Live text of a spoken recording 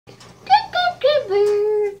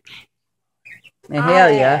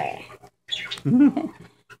Mahaileyah.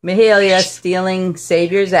 Mahaileyah stealing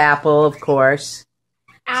Savior's apple, of course.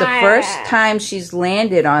 It's the first time she's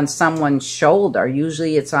landed on someone's shoulder.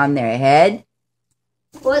 Usually it's on their head.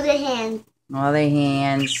 Or the hand. Or their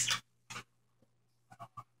hands.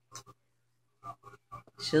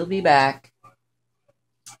 She'll be back.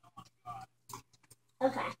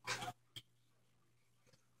 Okay.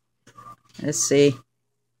 Let's see.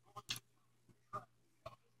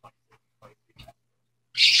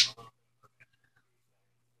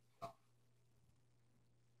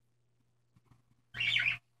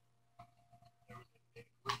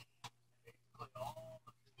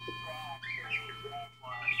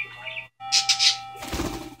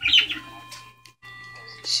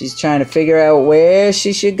 She's trying to figure out where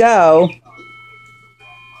she should go.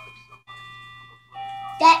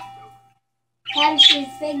 That she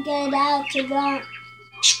figured out to go.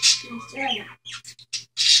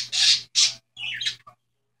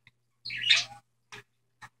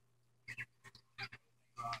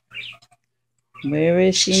 Where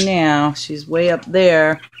is she now? She's way up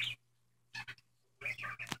there.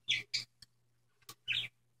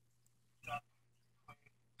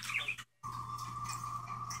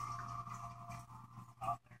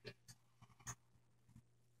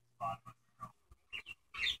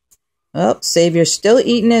 Oh, Savior's still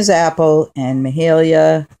eating his apple, and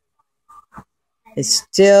Mahaileyah is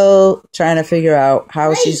still trying to figure out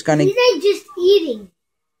how she's going to... He's like just eating.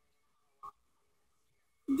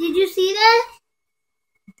 Did you see that?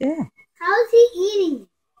 Yeah. How is he eating?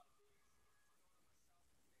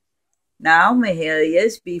 Now Mahaileyah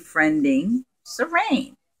is befriending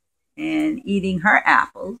Serene and eating her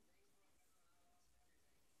apple.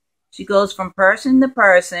 She goes from person to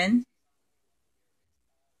person.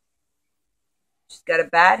 She's got a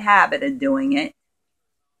bad habit of doing it.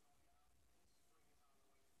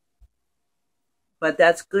 But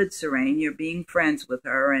that's good, Serene. You're being friends with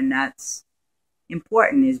her, and that's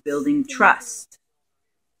important, is building trust.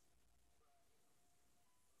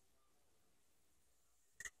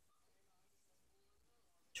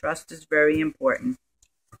 Trust is very important.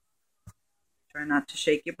 Try not to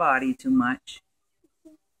shake your body too much.